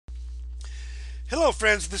Hello,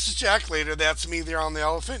 friends. This is Jack Later. That's me there on the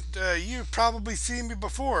elephant. You've probably seen me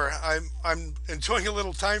before. I'm enjoying a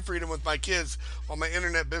little time freedom with my kids while my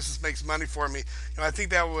internet business makes money for me. I think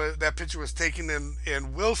that picture was taken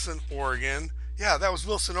in Wilson, Oregon. Yeah, that was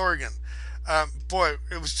Wilson, Oregon. Boy,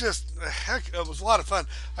 it was just heck. It was a lot of fun.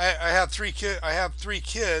 I had three kid. I have three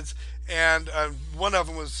kids, and one of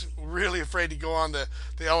them was really afraid to go on the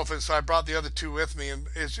elephant, so I brought the other two with me, and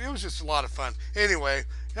it was just a lot of fun. Anyway,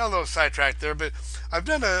 got a little sidetracked there, but I've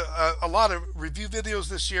done a lot of review videos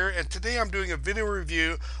this year, and today I'm doing a video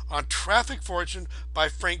review on Traffic Fortune by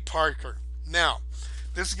Frank Parker. Now,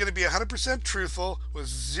 this is going to be 100% truthful with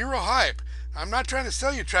zero hype. I'm not trying to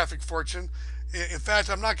sell you Traffic Fortune. In fact,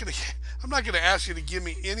 I'm not going to ask you to give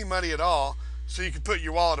me any money at all so you can put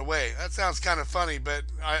your wallet away. That sounds kind of funny, but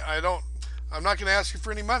I'm not going to ask you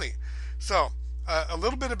for any money. So, a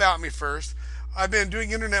little bit about me first. I've been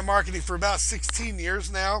doing internet marketing for about 16 years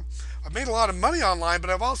now. I've made a lot of money online, but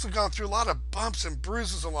I've also gone through a lot of bumps and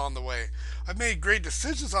bruises along the way. I've made great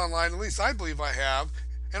decisions online, at least I believe I have,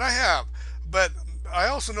 and I have. But I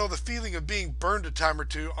also know the feeling of being burned a time or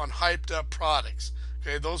two on hyped up products.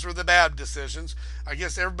 Okay, those were the bad decisions. I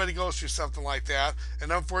guess everybody goes through something like that,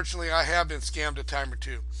 and unfortunately, I have been scammed a time or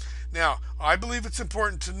two. Now, I believe it's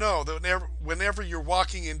important to know that whenever you're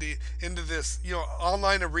walking into this,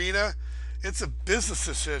 online arena, it's a business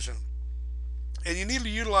decision, and you need to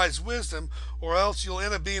utilize wisdom, or else you'll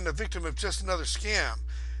end up being a victim of just another scam.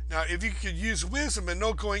 Now, if you could use wisdom and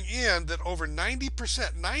know going in that over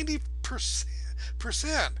 90%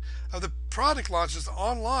 of the product launches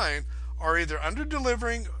online are either under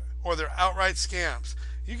delivering or they're outright scams,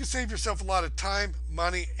 you can save yourself a lot of time,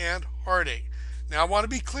 money, and heartache. Now, I want to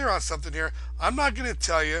be clear on something here. I'm not going to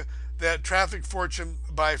tell you that Traffic Fortune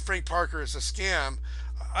by Frank Parker is a scam.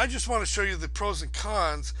 I just want to show you the pros and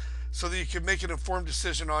cons so that you can make an informed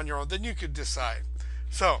decision on your own. Then you can decide.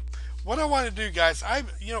 So, what I want to do, guys,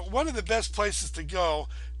 one of the best places to go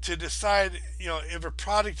to decide, if a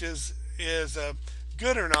product is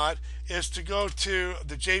good or not, is to go to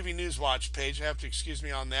the JV News Watch page. I have to excuse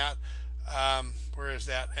me on that. Where is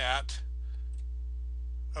that at?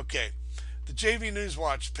 Okay, the JV News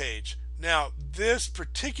Watch page. Now, this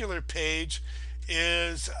particular page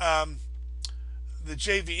is the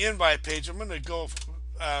JV invite page. I'm going to go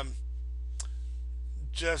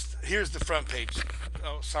just here's the front page.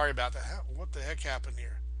 Oh, sorry about that. What the heck happened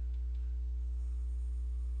here?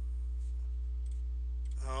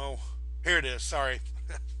 Oh, here it is. Sorry.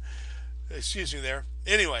 Excuse me there.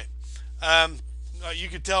 Anyway, you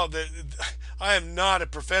can tell that I am not a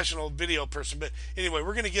professional video person, but anyway,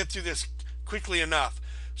 we're going to get through this quickly enough.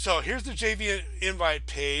 So here's the JV invite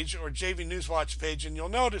page or JV Newswatch page, and you'll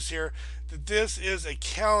notice here that this is a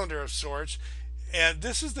calendar of sorts, and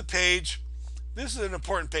this is the page. This is an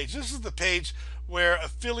important page. This is the page where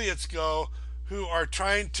affiliates go who are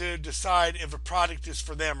trying to decide if a product is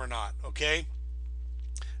for them or not. Okay.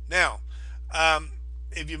 Now,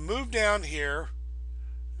 if you move down here,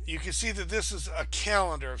 you can see that this is a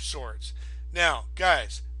calendar of sorts. Now,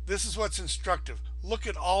 guys, this is what's instructive. Look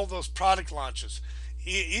at all those product launches.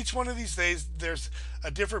 Each one of these days, there's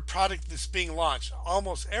a different product that's being launched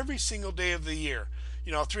almost every single day of the year.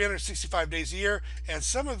 365 days a year, and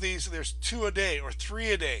some of these there's 2 a day or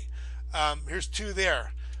 3 a day. Here's 2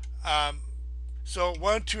 there. So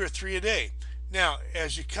 1, 2, or 3 a day. Now,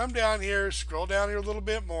 as you come down here, scroll down here a little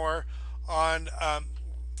bit more, on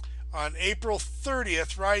April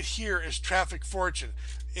 30th, right here is Traffic Fortune,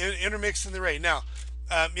 intermixed in the array. Now,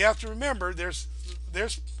 you have to remember there's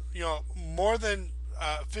more than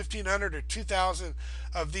 1,500 or 2,000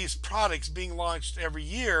 of these products being launched every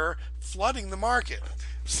year, flooding the market.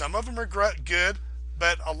 Some of them are good,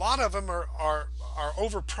 but a lot of them are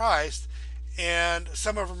overpriced, and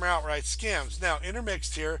some of them are outright scams. Now,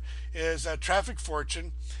 intermixed here is Traffic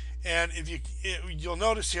Fortune, and you'll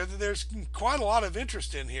notice here that there's quite a lot of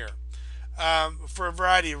interest in here. For a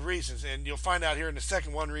variety of reasons, and you'll find out here in a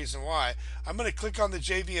second one reason why. I'm going to click on the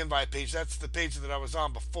JV invite page. That's the page that I was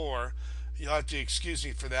on before. You'll have to excuse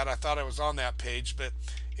me for that. I thought I was on that page, but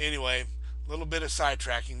anyway, a little bit of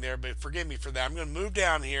sidetracking there, but forgive me for that. I'm going to move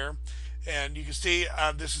down here, and you can see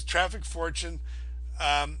this is Traffic Fortune,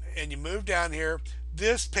 and you move down here.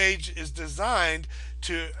 This page is designed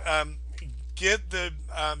to get the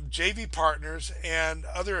JV partners and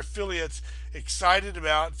other affiliates excited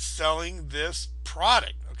about selling this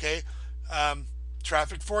product. Okay,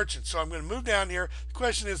 Traffic Fortune. So I'm going to move down here. The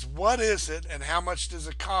question is, what is it and how much does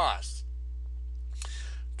it cost?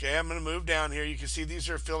 Okay, I'm going to move down here. You can see these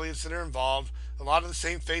are affiliates that are involved. A lot of the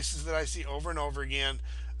same faces that I see over and over again.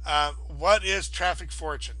 What is Traffic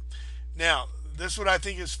Fortune? Now, this is what I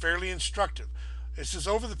think is fairly instructive. It says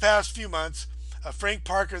over the past few months, Frank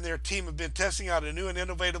Parker and their team have been testing out a new and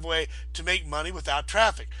innovative way to make money without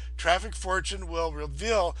traffic. Traffic Fortune will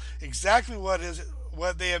reveal exactly what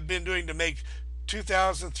they have been doing to make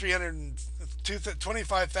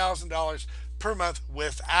 $25,000 per month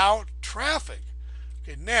without traffic.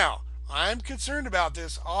 Okay, now I'm concerned about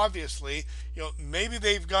this. Obviously, maybe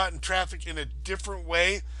they've gotten traffic in a different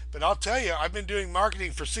way, but I'll tell you, I've been doing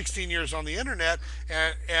marketing for 16 years on the internet,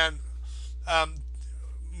 and um,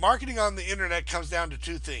 marketing on the internet comes down to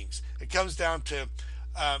two things. It comes down to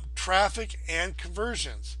traffic and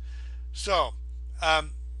conversions. So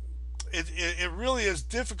um, it really is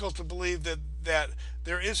difficult to believe that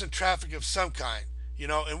there isn't traffic of some kind, in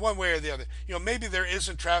one way or the other. Maybe there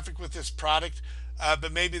isn't traffic with this product,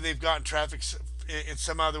 but maybe they've gotten traffic in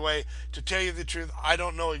some other way. To tell you the truth, I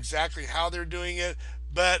don't know exactly how they're doing it,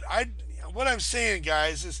 but what I'm saying,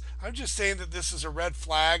 guys, is I'm just saying that this is a red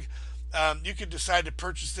flag. You could decide to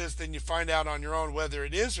purchase this, then you find out on your own whether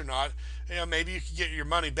it is or not. Maybe you could get your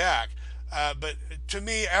money back. But to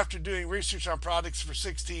me, after doing research on products for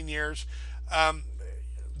 16 years,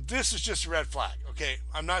 this is just a red flag. Okay,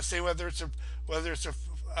 I'm not saying whether it's a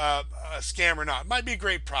scam or not. It might be a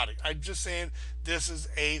great product. I'm just saying this is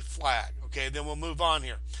a flag. Okay, then we'll move on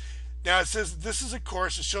here. Now it says this is a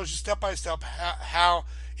course that shows you step by step how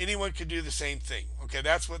anyone can do the same thing. Okay,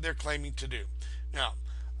 that's what they're claiming to do. Now,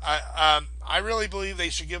 I really believe they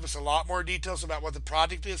should give us a lot more details about what the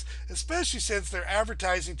product is, especially since they're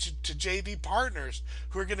advertising to JV partners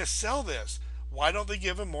who are going to sell this. Why don't they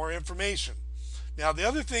give them more information? Now, the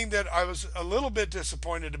other thing that I was a little bit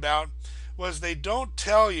disappointed about was they don't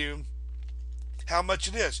tell you how much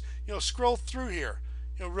it is. Scroll through here,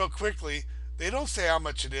 real quickly. They don't say how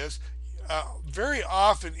much it is. Very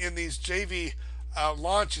often in these JV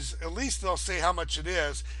launches, at least they'll say how much it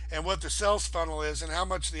is and what the sales funnel is and how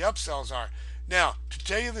much the upsells are. Now, to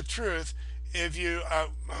tell you the truth, if you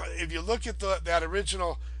look at that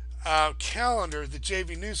original calendar, the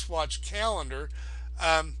JV Newswatch calendar,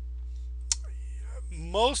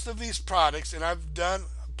 most of these products, and I've done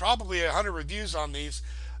probably 100 reviews on these,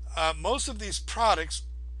 most of these products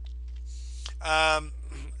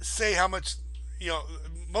say how much,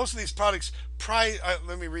 most of these products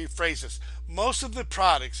let me rephrase this. Most of the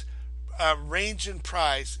products range in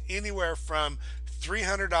price anywhere from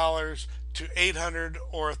 $300 to $800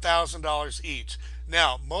 or $1,000 each.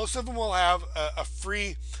 Now, most of them will have a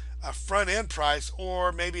free front end price,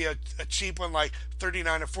 or maybe a cheap one like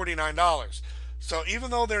 $39 or $49. So even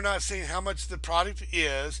though they're not saying how much the product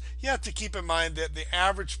is, you have to keep in mind that the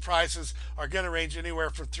average prices are going to range anywhere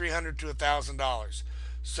from $300 to $1,000.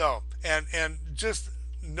 So, and just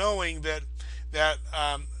knowing that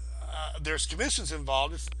there's commissions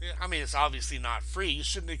involved, it's obviously not free. You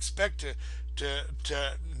shouldn't expect to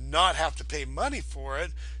not have to pay money for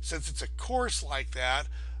it, since it's a course like that.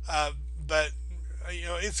 But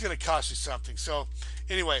it's going to cost you something. So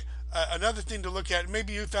anyway, another thing to look at,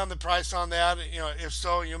 maybe you found the price on that. If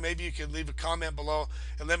so, maybe you could leave a comment below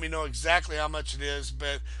and let me know exactly how much it is.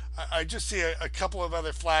 But I just see a couple of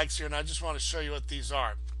other flags here, and I just want to show you what these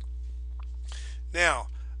are. Now,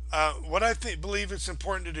 what I believe it's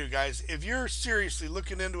important to do, guys, if you're seriously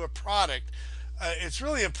looking into a product, it's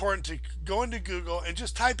really important to go into Google and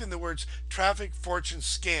just type in the words traffic fortune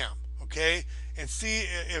scam, okay, and see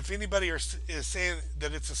if anybody is saying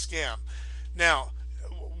that it's a scam. Now,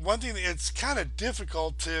 one thing, it's kind of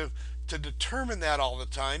difficult to determine that all the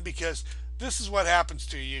time, because this is what happens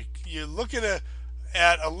to you. You look at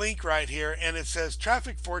a link right here, and it says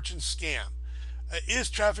traffic fortune scam. Is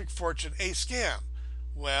traffic fortune a scam?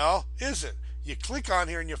 Well, is it? You click on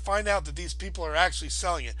here and you find out that these people are actually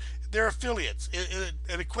selling it. They're affiliates. It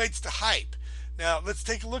equates to hype. Now, let's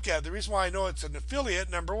take a look at it. The reason why I know it's an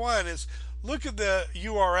affiliate, number one, is look at the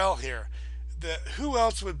URL here. Who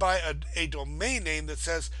else would buy a domain name that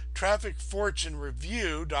says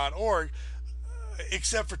trafficfortunereview.org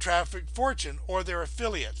except for Traffic Fortune or their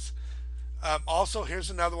affiliates? Also, here's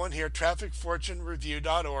another one here,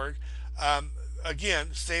 trafficfortunereview.org.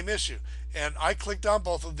 Again, same issue. And I clicked on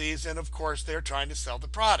both of these, and of course they're trying to sell the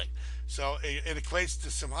product. So it equates to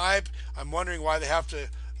some hype. I'm wondering why they have to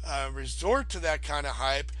resort to that kind of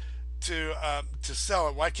hype to sell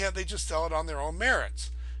it. Why can't they just sell it on their own merits?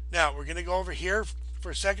 Now, we're going to go over here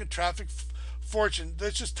for a second, Traffic Fortune.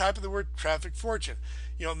 Let's just type in the word Traffic Fortune.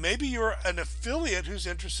 Maybe you're an affiliate who's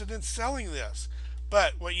interested in selling this.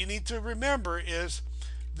 But what you need to remember is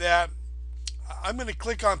that I'm going to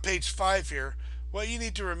click on page 5 here. What you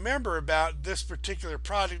need to remember about this particular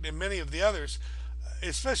product and many of the others,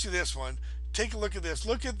 especially this one, take a look at this.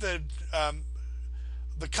 Look at the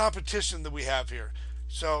competition that we have here.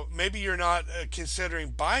 So maybe you're not considering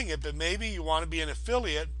buying it, but maybe you want to be an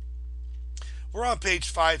affiliate. We're on page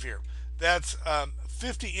 5 here. That's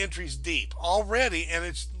 50 entries deep already, and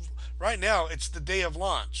it's right now it's the day of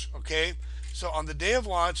launch. Okay, so on the day of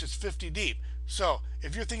launch it's 50 deep. So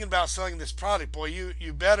if you're thinking about selling this product, boy,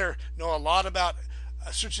 you better know a lot about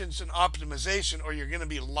search engine optimization, or you're going to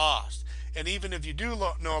be lost. And even if you do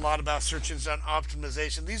know a lot about search engine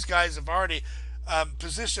optimization, these guys have already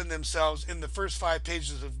positioned themselves in the first 5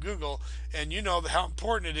 pages of Google, and you know how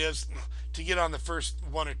important it is to get on the first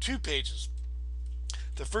 1 or 2 pages,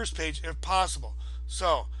 the first page if possible.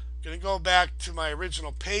 So I'm going to go back to my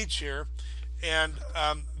original page here, and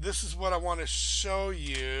this is what I want to show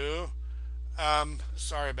you.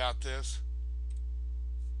 Sorry about this.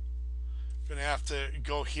 I'm going to have to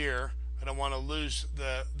go here. I don't want to lose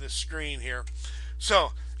the screen here.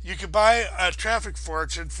 So you could buy a traffic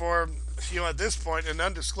fortune for, at this point, an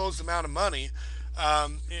undisclosed amount of money.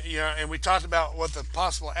 And we talked about what the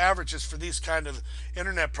possible averages for these kind of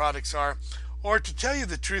internet products are. Or to tell you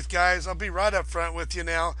the truth, guys, I'll be right up front with you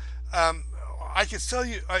now. I could sell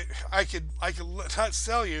you. I could not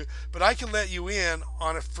sell you, but I could let you in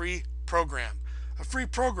on a free program. A free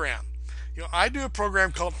program. I do a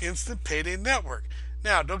program called Instant Payday Network.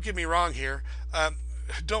 Now, don't get me wrong here.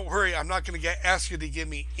 Don't worry, I'm not going to ask you to give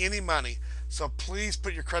me any money. So please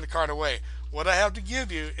put your credit card away. What I have to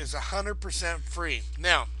give you is 100% free.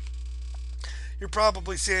 Now, you're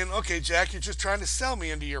probably saying, okay, Jack, you're just trying to sell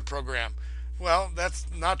me into your program. Well, that's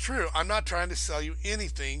not true. I'm not trying to sell you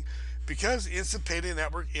anything, because Instant Payday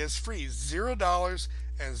Network is free, $0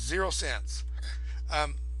 and 0 cents.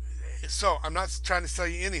 So I'm not trying to sell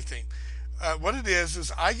you anything. What it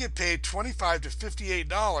is I get paid $25 to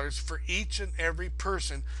 $58 for each and every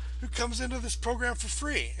person who comes into this program for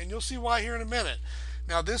free, and you'll see why here in a minute.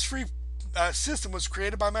 Now, this free system was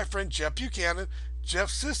created by my friend Jeff Buchanan.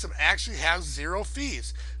 Jeff's system actually has 0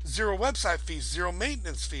 fees, 0 website fees, 0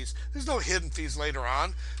 maintenance fees. There's no hidden fees later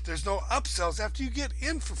on. There's no upsells after you get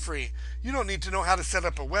in for free. You don't need to know how to set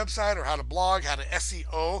up a website or how to blog, how to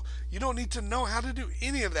SEO. You don't need to know how to do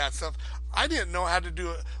any of that stuff. I didn't know how to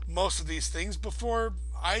do most of these things before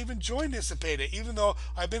I even joined Instant Payday. Even though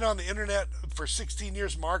I've been on the internet for 16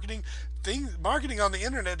 years marketing, marketing on the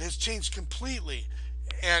internet has changed completely.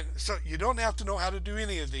 And so you don't have to know how to do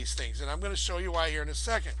any of these things. And I'm going to show you why here in a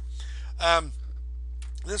second.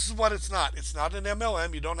 This is what it's not. It's not an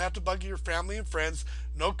MLM. You don't have to bug your family and friends.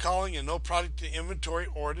 No calling and no product to inventory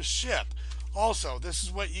or to ship. Also, this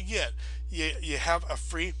is what you get. You have a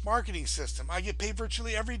free marketing system. I get paid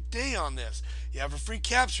virtually every day on this. You have a free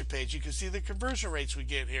capture page. You can see the conversion rates we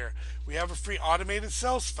get here. We have a free automated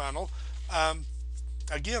sales funnel.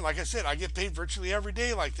 Again, like I said, I get paid virtually every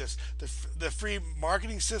day like this. The free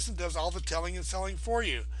marketing system does all the telling and selling for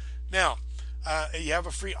you. Now, you have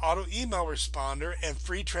a free auto email responder and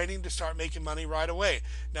free training to start making money right away.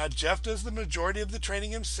 Now, Jeff does the majority of the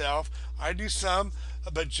training himself. I do some,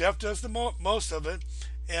 but Jeff does the most of it.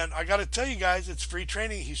 And I got to tell you guys, it's free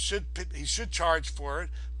training. He should charge for it,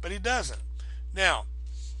 but he doesn't. Now,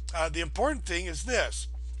 the important thing is this.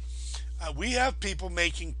 We have people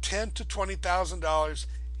making $10,000 to $20,000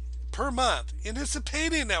 per month in this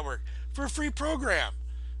Payday Network for a free program.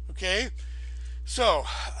 Okay, so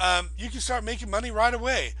you can start making money right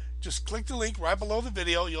away. Just click the link right below the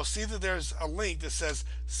video. You'll see that there's a link that says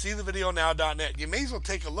seethevideonow.net. You may as well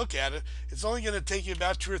take a look at it. It's only going to take you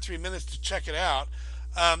about 2 or 3 minutes to check it out.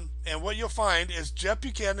 And what you'll find is Jeff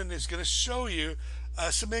Buchanan is going to show you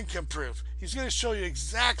some income proof. He's going to show you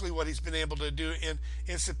exactly what he's been able to do in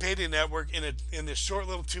Instant Payday Network in this short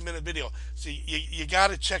little 2-minute video. So you got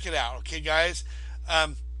to check it out, okay, guys?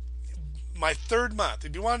 My 3rd month,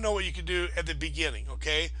 if you want to know what you can do at the beginning,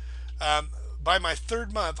 okay? By my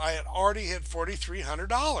 3rd month, I had already hit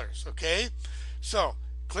 $4,300, okay? So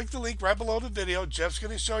click the link right below the video. Jeff's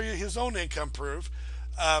going to show you his own income proof.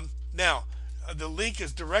 Now, the link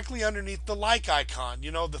is directly underneath the like icon,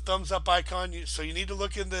 the thumbs up icon. So you need to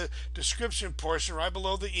look in the description portion right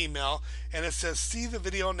below the email, and it says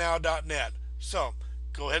seethevideonow.net. So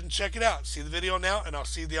go ahead and check it out. See the video now, and I'll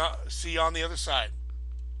see you on the other side.